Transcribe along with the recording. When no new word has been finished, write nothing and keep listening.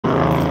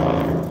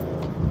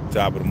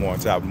Top of the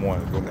morning, top of the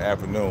morning. In the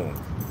afternoon,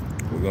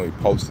 we're gonna be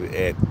posted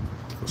at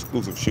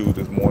Exclusive Shoes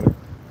this morning.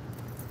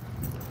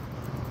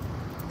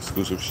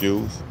 Exclusive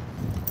Shoes.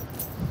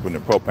 Putting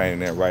the propane in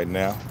there right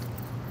now.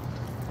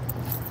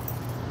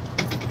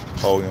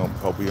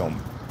 Hope he on.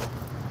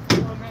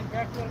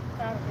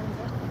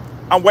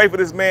 I'm waiting for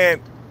this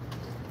man.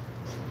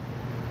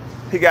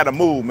 He got to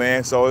move,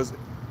 man. So it's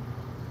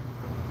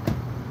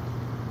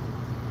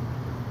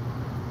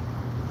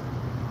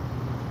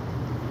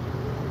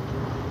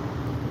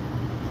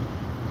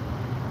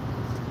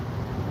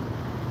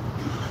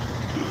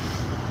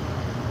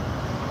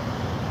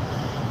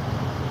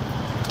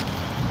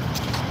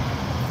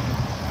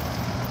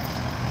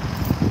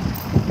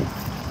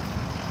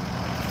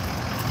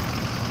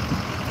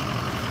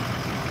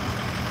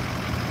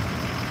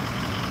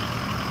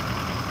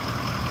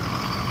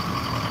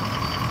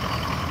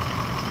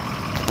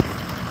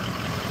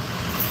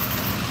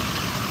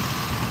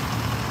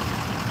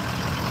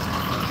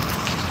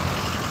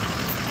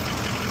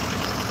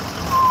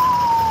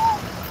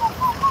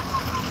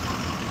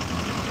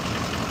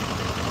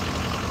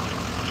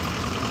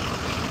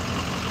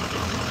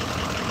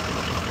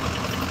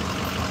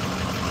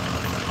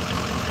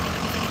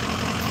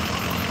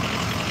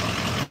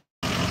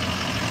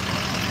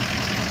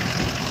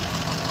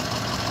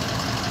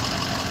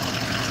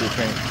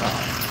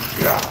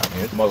God,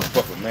 man, this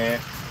motherfucker, man.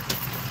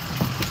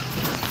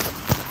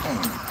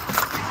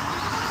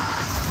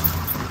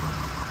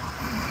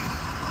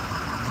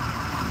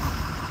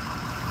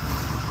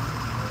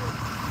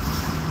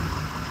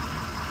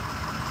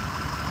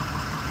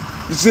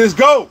 This is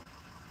go.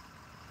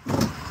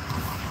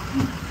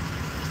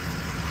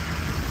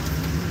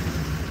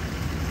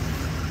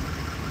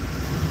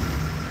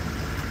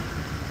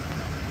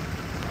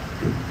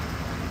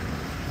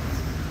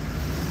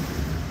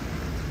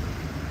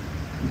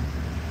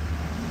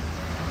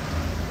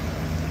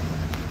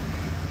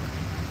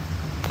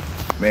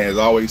 Man, there's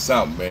always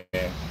something, man.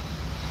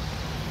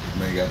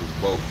 Man, got his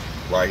boat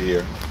right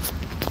here.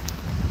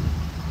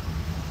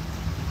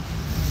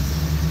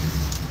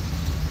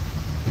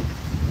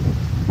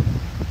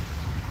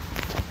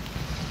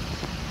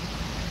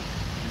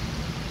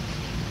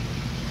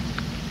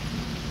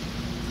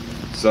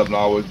 Something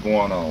always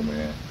going on,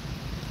 man.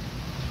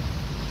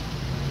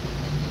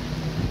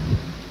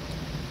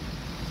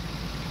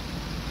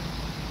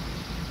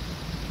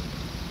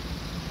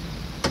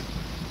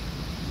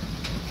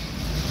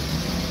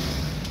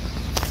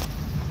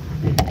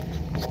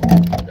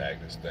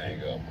 Back this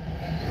thing up.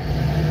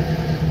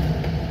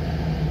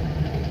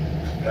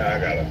 Now I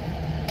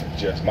gotta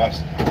adjust my.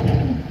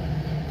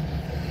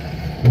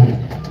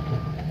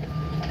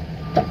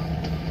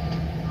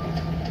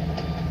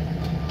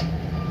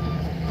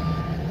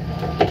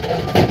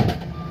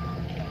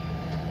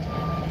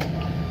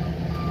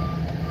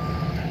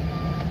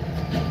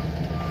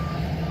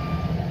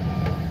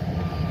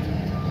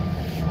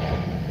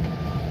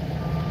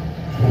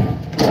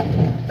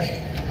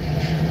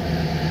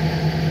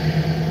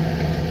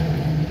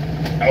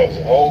 That was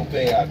the whole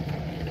thing.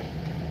 You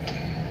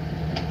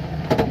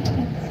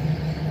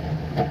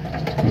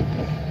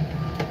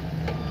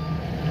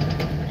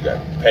gotta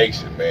be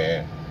patient,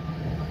 man,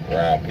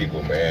 around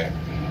people, man.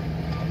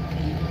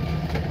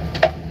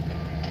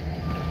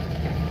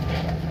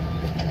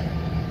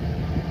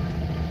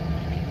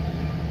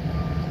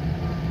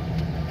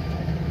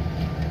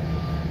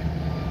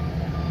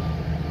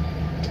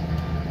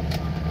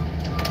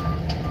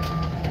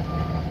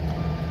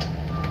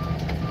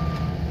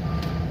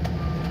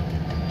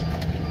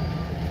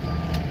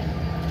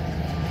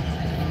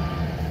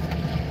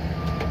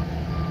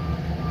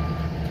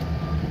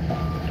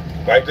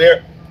 Right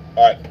there.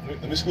 All right,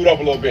 let me scoot up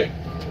a little bit.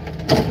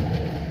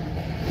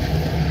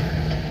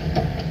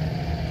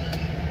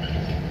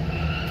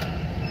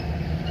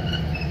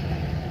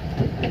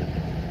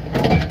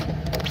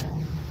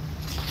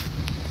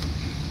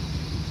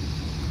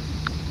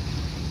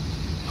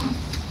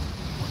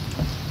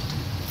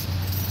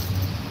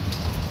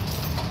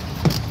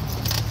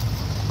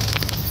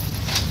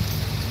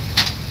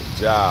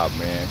 Job,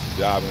 man.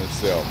 Job in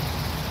itself.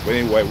 But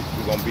anyway,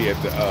 we're gonna be at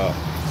the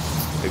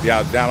if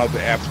y'all download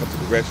the app, come to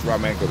the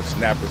restaurant, man, go to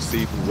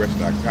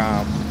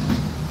snapperseafoodrestaurant.com.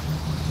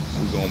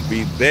 We're gonna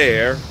be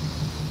there,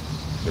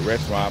 the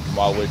restaurant, from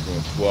all the way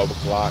from 12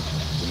 o'clock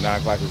to 9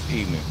 o'clock this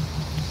evening.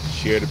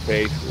 Share the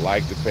page,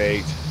 like the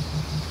page,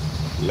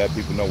 let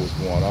people know what's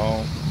going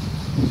on.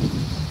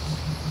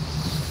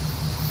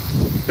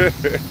 Let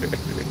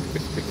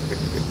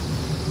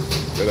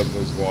them know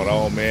what's going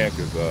on, man,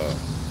 because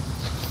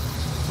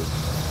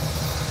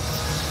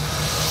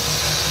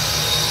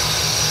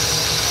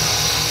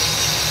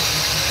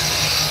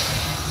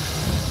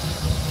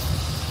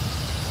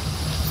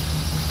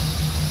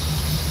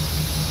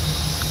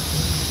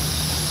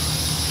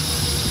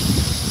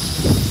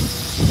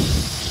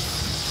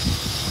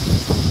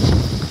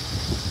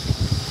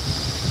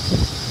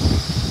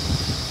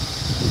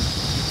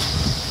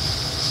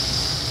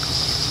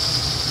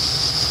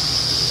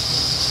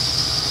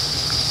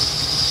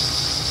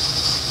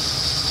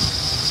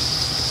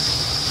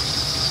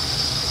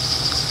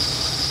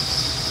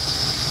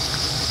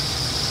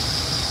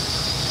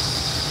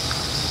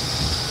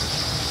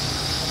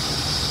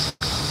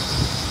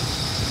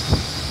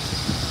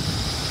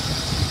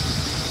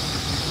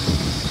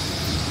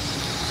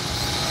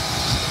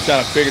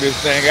Trying to figure this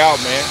thing out,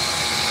 man.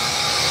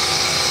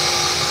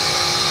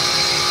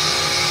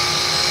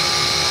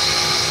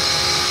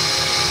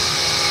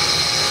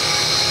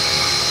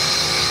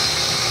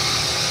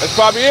 That's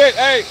probably it.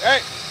 Hey, hey.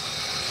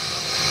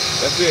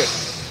 That's it.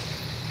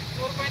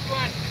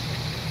 4.1.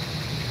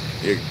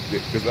 Yeah,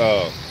 because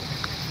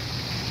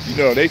you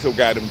know, they so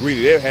goddamn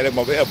greedy. They had that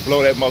motherfucker, they'll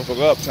blow that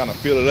motherfucker up trying to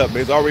fill it up.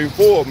 But it's already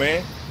full,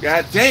 man.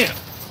 God damn.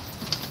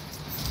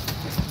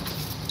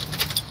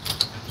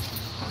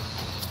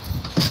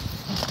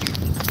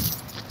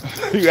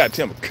 You gotta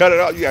tell them to cut it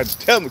off. You gotta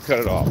tell them to cut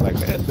it off. Like,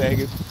 man, that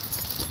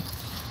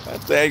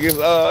thing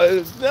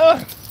is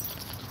done.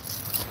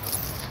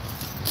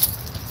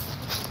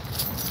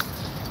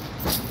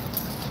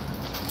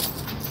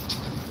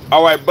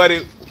 All right,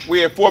 buddy,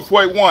 we at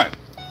 4.1.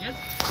 Yes.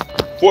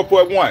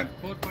 4.1.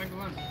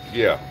 4.1.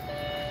 Yeah.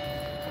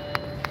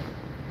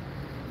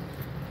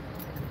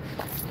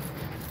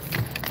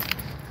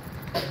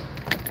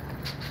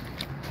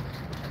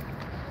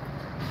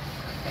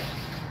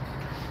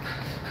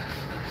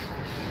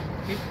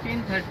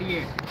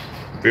 $15.38.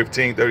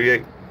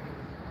 15.38.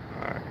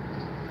 All right.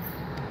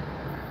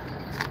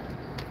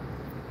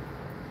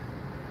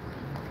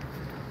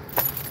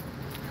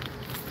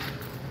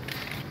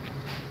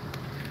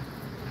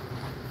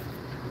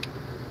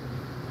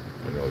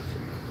 You know,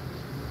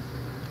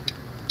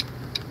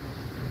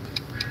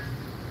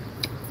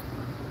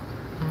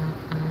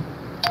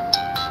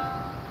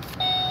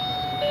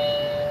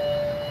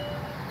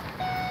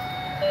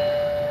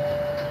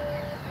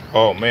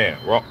 oh man,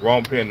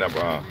 wrong pin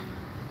number.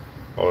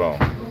 Hold on.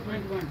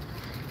 2.1.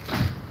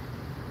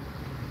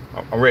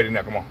 I'm ready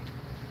now. Come on.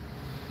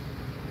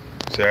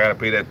 See, I gotta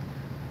pay that.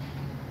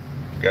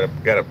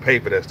 Gotta pay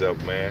for that stuff,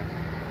 man.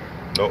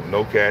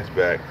 No cash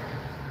back.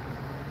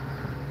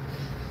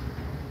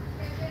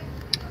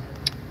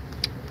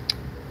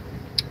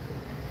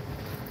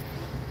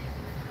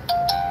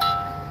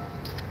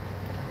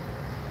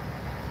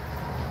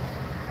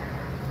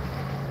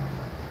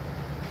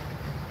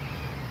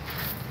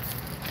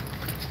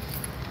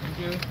 Thank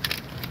you.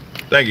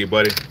 Thank you,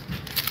 buddy.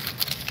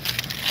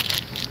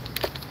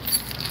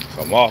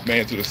 So I'm off,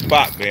 man, to the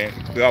spot, man.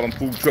 See all them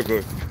food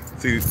truckers.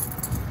 See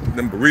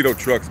them burrito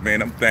trucks, man.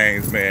 Them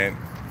things, man.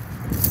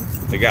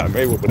 They got them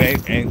everywhere, but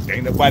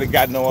ain't nobody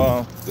got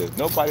no.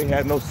 Nobody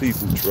has no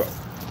seafood truck.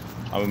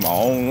 I'm in my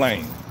own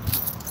lane.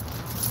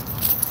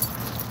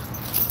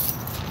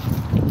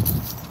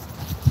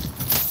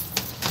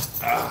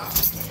 Ah,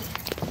 man.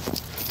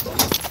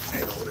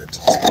 Head over there to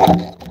the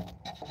spot.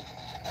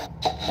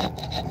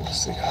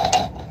 Let's see.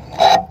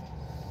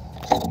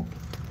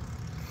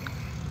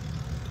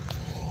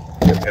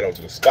 Head over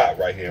to the spot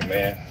right here,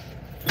 man.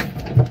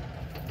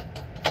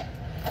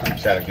 I'm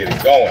trying to get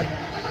it going.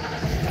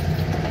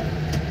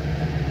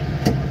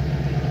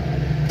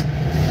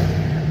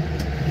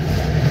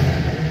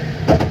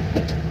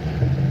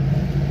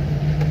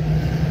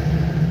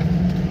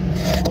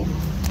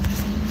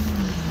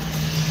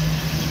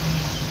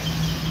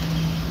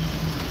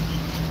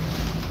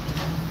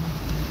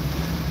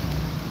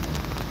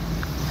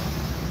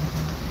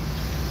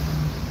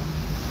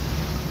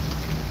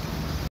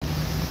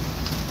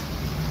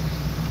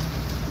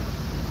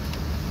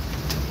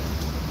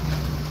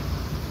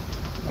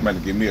 I'm going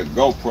to give me a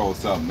GoPro or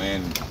something,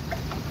 man.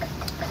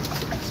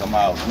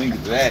 Somehow link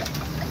it to that.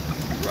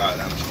 Right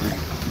down the street.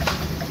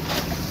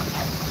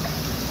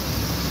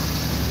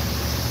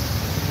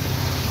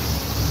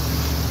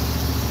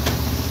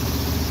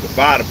 The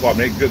fire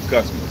department, they good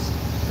customers.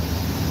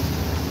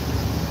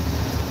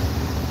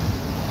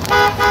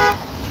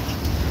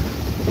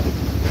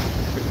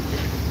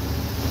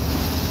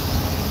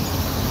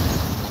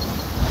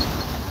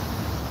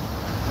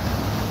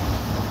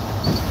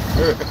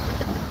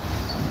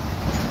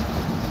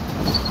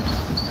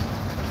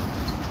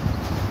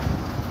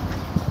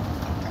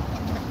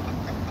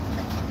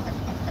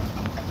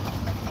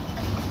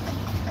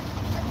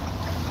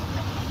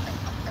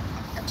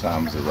 What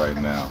time is it right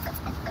now?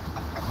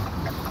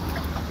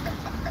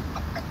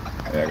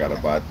 Yeah, I got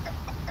about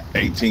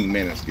 18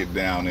 minutes to get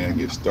down there and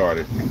get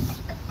started.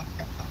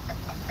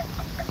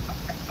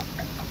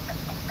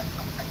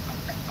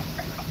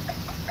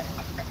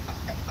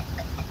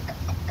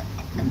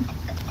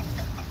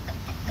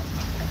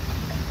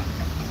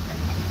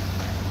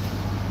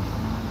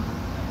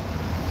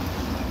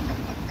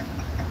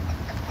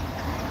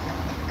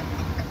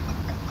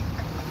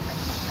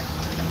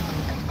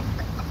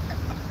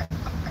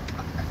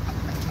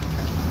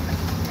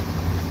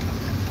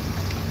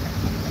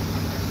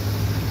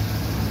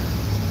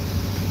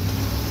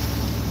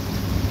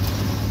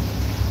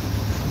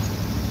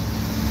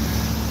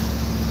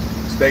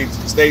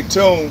 Stay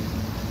tuned.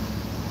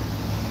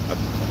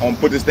 I'm gonna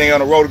put this thing on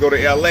the road to go to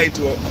LA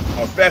to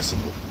a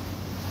festival.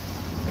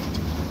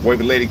 Wait,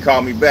 the lady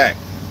called me back.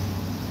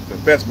 The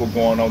festival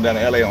going on down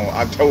in LA on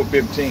October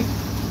 15th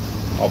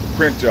off of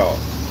Crenshaw.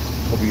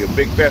 It'll be a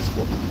big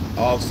festival.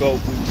 Also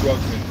food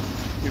trucks and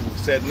people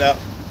setting up.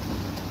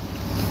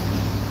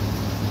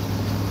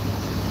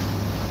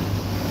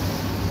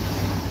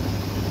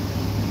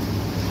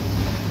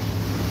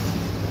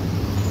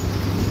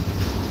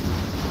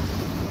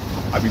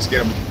 be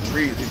scared of the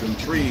trees, hit them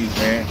trees,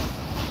 man.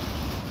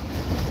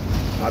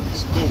 I be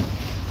spooked.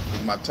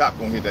 My top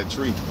gonna hit that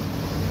tree.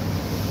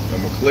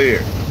 I'm gonna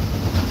clear.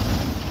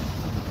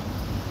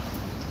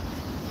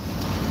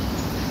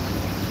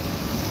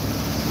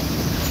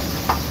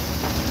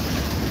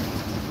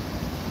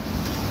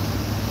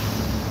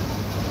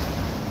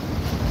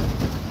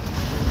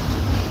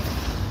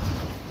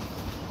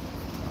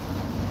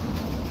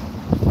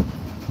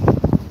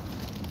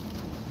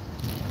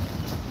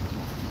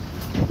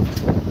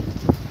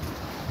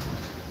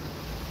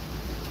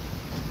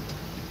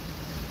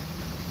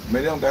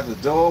 Man, they don't got the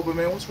door open,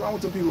 man. What's wrong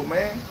with them people,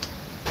 man?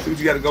 See what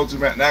you got to go to,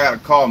 man. Now I got to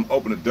call them,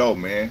 open the door,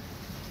 man.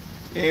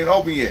 It ain't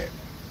open yet.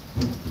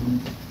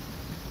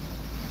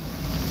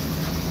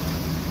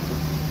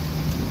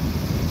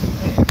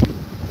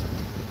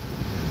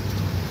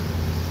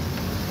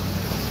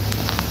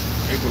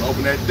 They gonna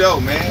open that door,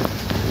 man.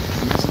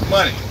 Give me some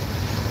money.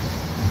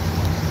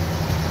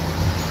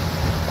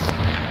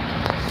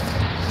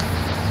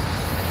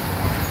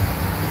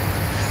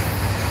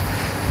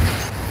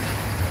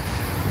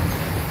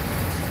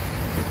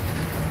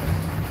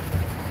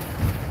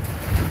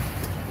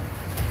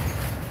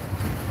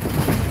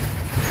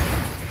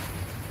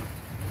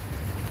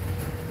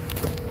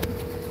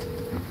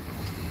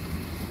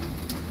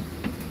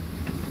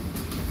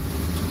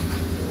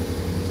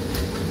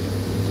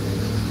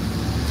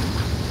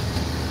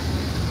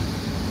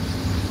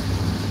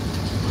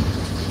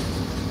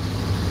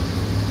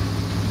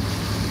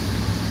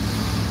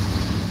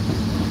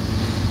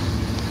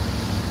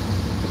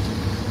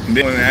 And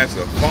then when they answer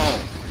the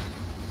phone.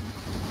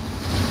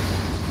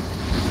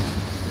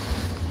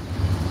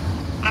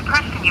 The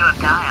person you have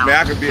dialed. Man,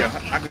 I could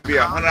be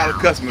a $100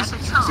 customer. See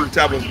what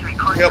type of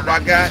help I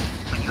got?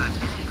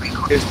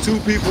 It's two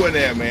people in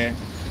there, man.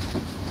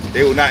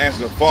 They will not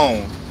answer the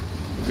phone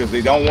because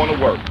they don't want to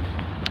work.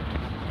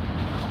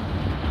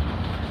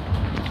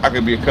 I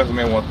could be a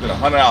customer and want to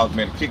spend $100,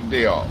 man, to kick the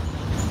day off.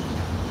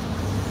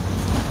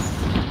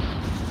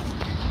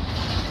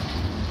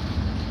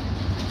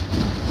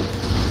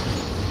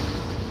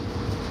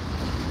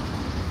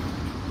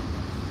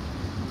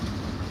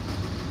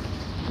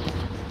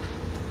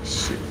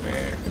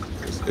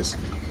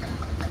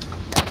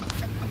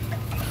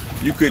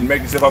 You couldn't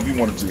make yourself up if you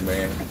wanted to,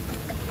 man.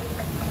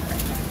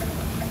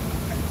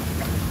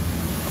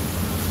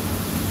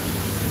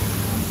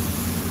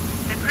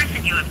 The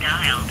person you have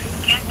dialed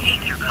can't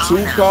take your call.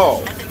 Two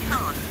calls. At the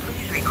tone,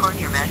 please record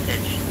your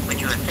message. When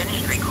you have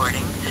finished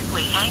recording,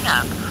 simply hang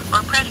up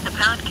or press the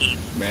pound key.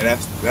 Man,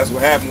 that's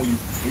what happens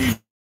when you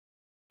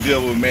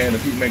deal with, man, the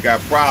people that got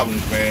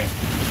problems, man.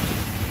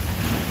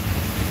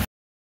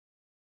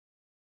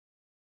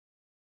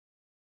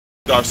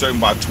 Start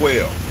serving by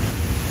 12.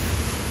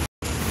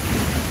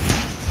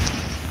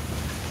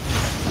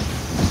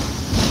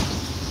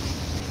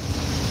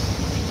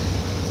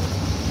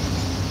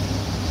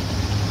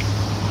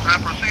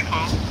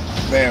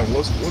 Man,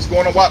 what's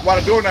going on? Why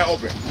the door not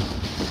open?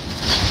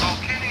 Oh,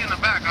 Kenny in the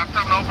back. I'm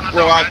trying to open the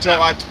Bro,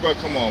 door. bro,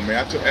 come on,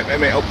 man. That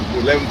man open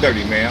for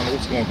 11:30, man. I don't know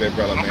what's going on with that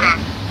brother, man.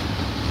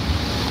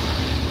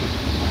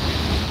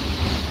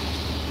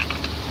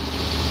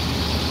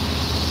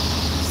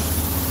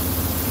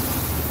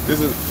 This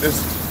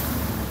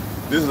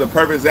is a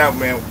perfect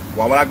example, man.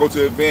 When I go to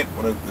the event,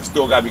 when the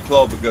store gotta be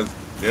closed because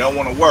they don't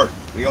want to work.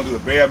 They gonna do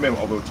the bare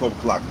minimum over 12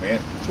 o'clock,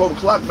 man. 12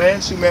 o'clock,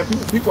 man. See, man,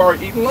 people are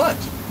eating lunch.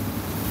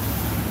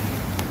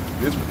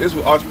 This is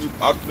what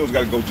entrepreneurs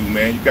got to go do,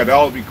 man. You got to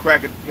always be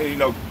cracking, you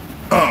know,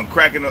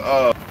 cracking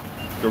the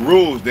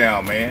rules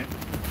down, man.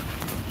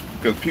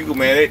 Because people,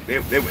 man, they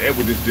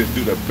would just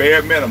do the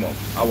bare minimum.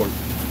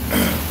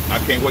 I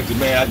can't wait to,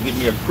 man, I give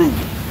me a crew.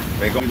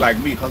 They gonna be like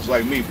me, hustle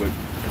like me, but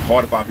it's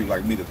hard to find people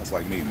like me that hustle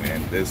like me,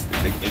 man.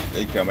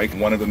 They can make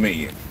one of a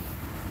million.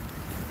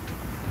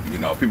 You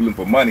know, people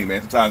looking for money,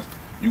 man. Sometimes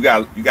you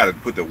got to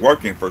put the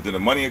work in first, then the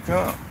money will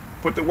come.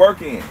 Put the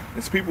work in.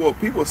 It's people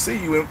see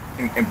you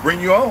and bring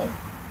you on.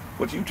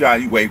 But you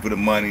wait for the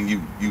money,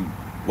 you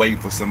wait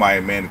for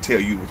somebody, man, to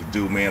tell you what to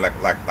do, man, like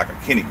a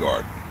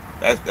kindergarten.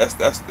 That's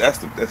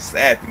the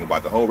sad thing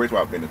about the whole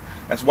restaurant business.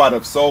 That's why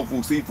the soul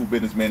food, seafood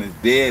business, man, is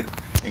dead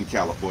in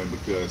California,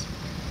 because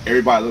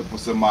everybody looking for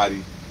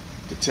somebody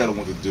to tell them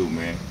what to do,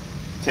 man.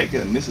 Take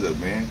an initiative,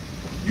 man.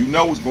 You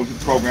know what's going through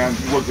the program.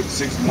 You worked for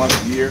 6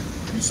 months, a year.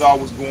 You saw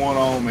what's going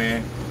on,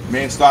 man.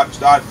 Man, start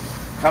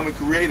becoming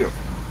creative.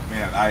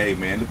 Man, hey,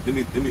 man, let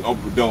me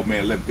open the door,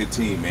 man,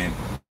 11:15, man.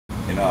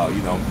 And,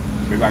 you know,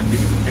 maybe I can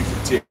give you some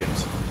extra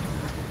tips.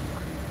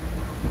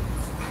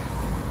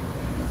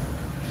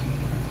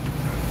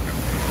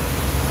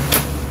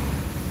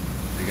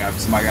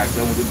 Somebody got to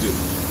tell them what to do.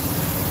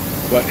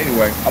 But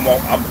anyway,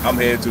 I'm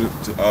headed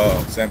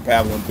to San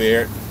Pablo and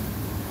Baird.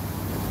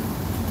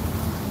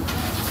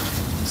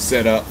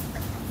 Set up,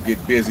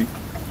 get busy.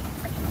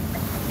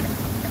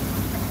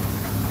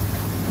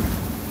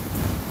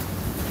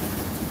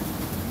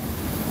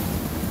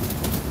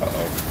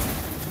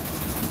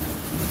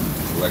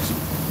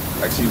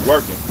 Like she's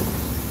working.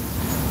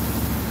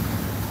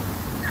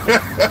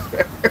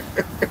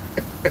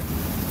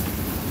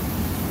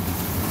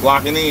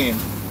 Locking in.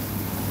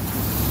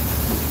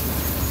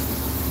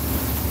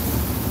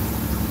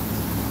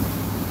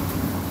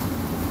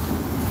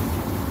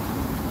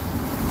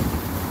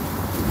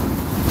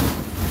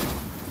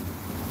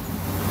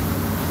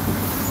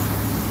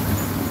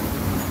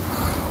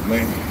 Oh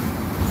man.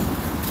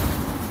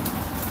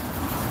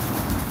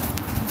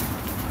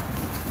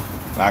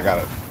 Now I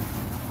gotta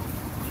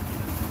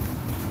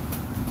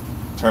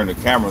turn the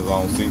cameras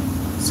on,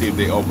 see if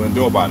they open the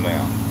door by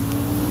now.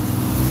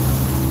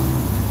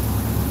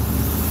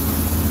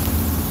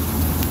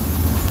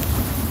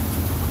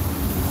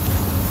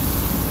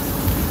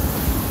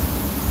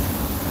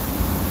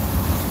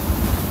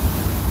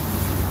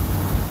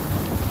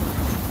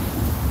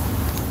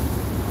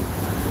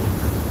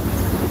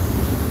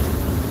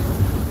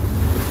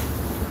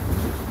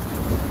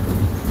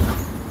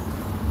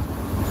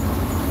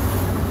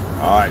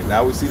 All right,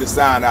 now we see the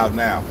sign out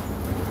now.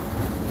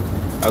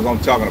 That's what I'm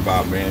talking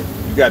about, man.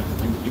 You got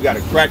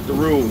to crack the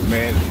rules,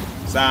 man.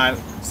 Sign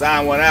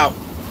went out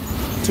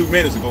 2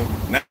 minutes ago.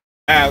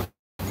 Now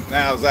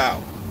it's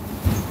out.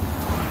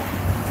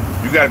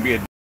 You got to be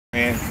a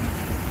man.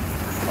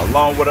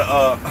 Along with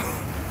a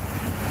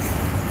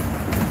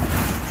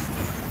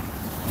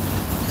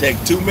take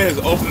 2 minutes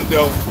to open the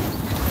door.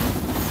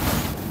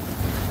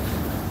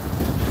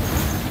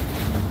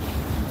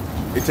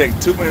 It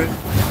takes 2 minutes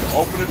to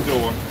open the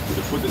door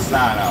to put the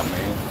sign out,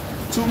 man.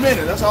 2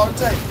 minutes, that's all it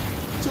takes.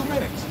 2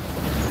 minutes.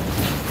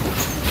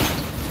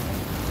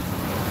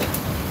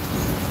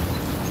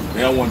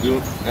 They don't want to do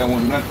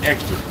nothing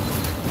extra.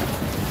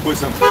 Put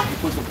some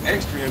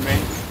extra in,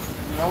 man.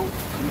 You know,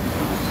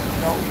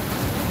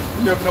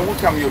 you never know what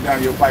coming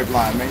down your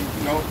pipeline, man.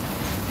 You know.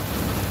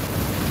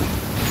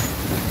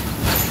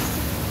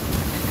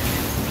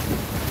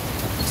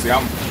 See,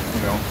 I'm,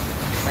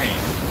 man.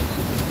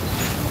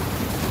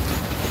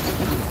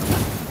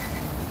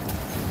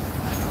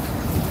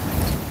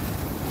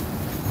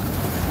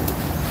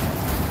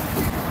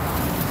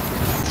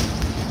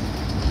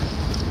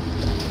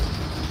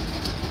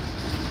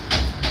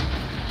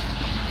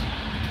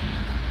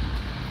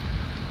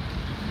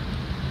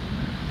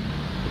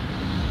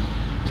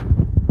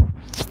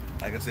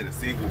 Like I said, the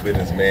seafood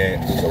business,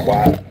 man, is a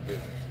wild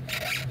business.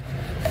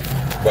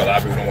 But a lot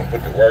of people don't want to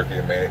put the work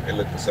in, man. They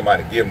look for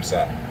somebody to give them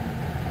something.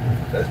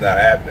 That's not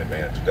happening,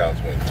 man, in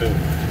 2022.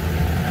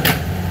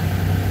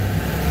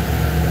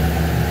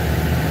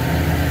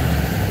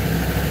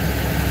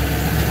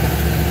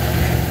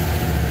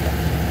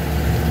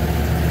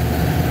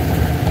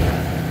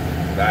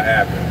 Not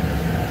happening.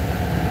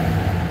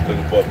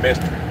 Looking for a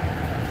mystery.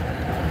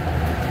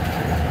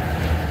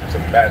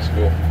 Some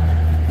magical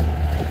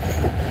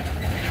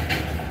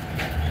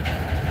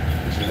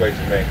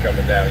situation, man,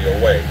 coming down your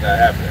way. It's not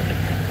happening.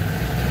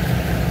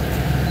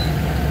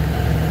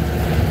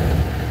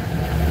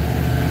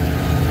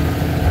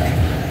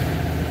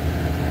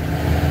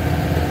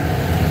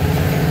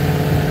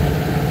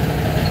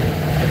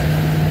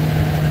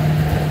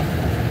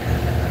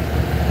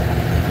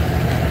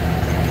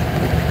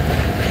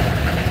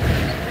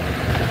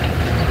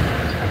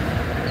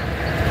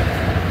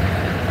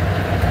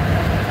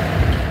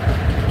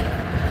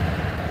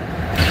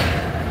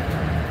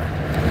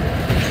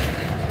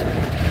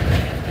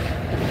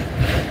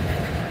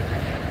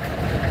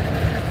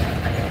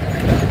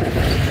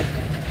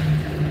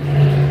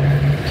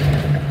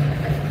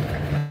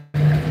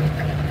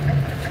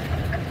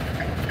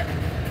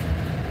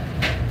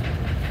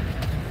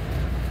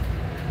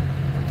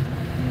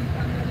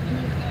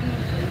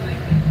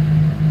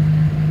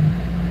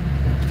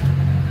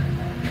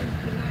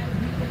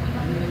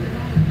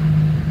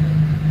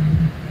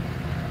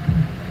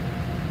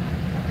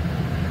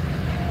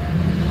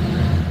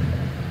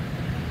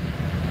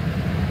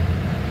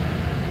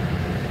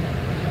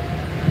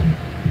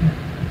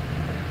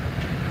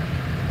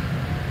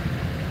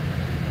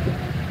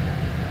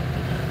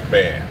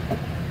 Man,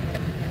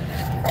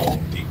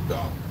 deep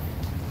dog.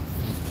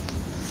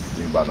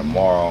 Think about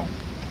tomorrow,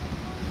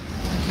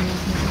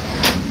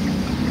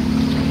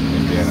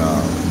 and then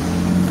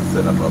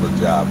set up other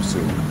jobs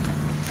too.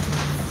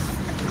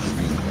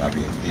 I'll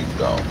be in deep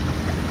dog.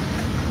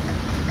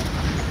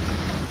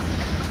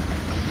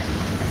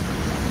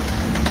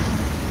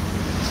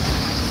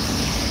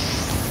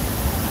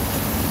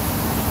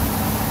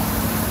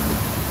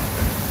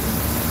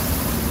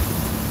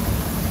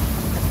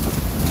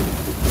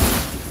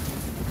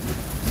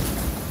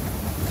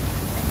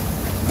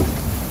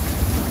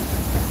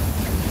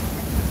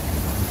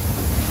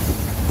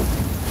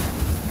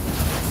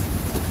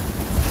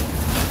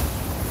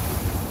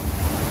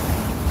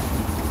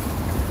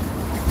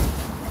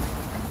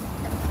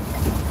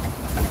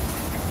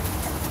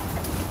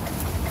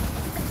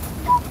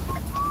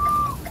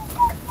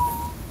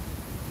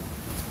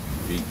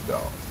 Deep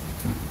dog.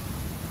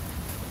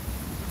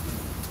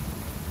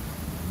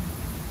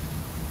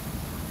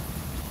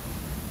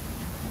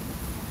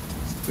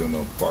 Still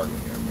no parking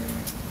here, man.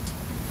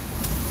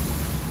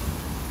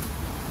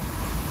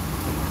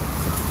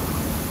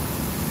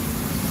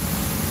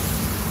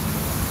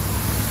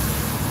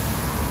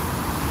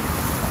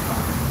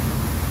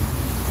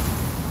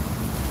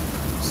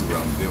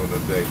 I'm doing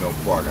today, no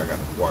park. I got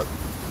to park.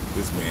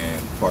 This man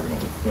parking on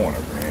the corner,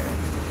 man.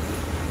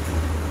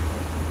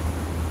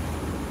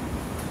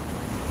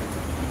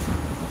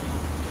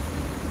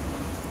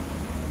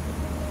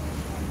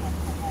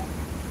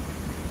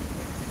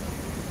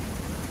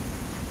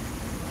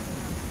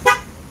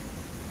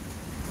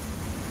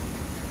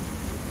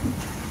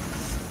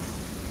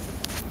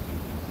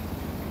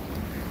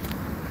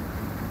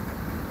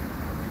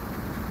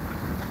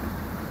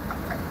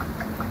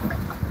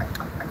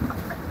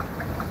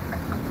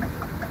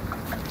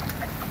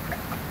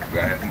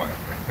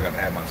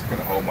 I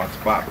gotta hold my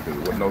spot because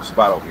there was no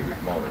spot over here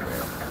this morning,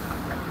 man.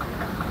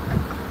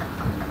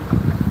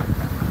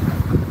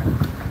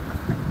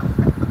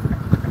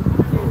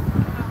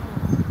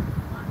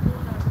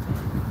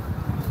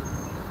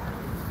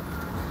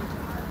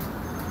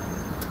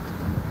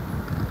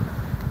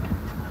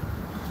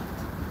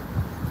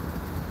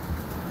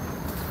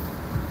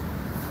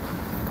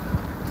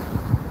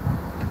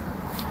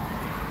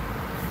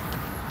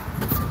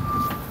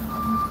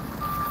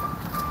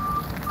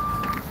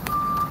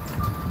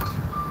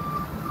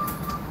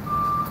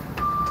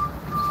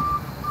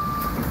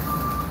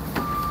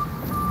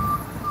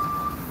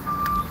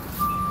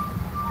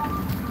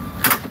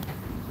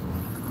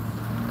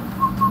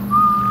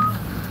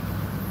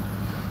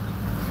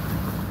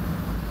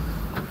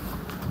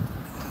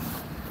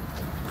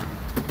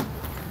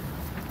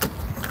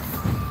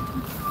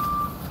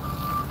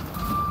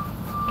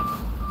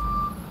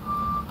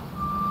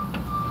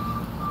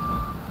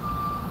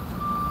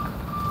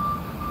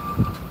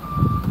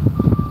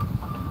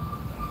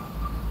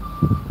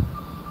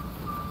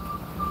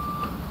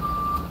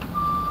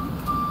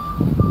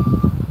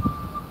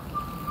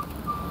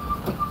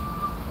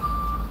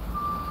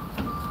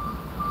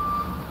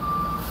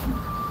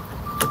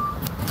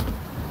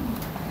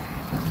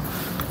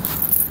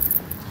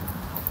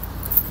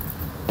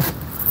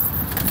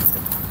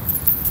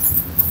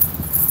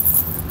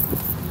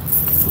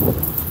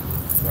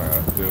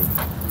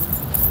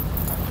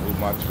 Move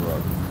my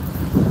truck.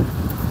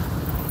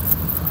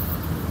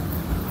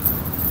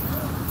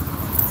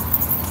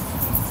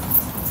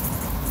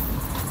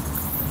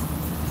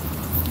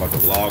 I'm about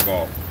to log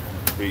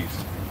off.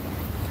 Peace.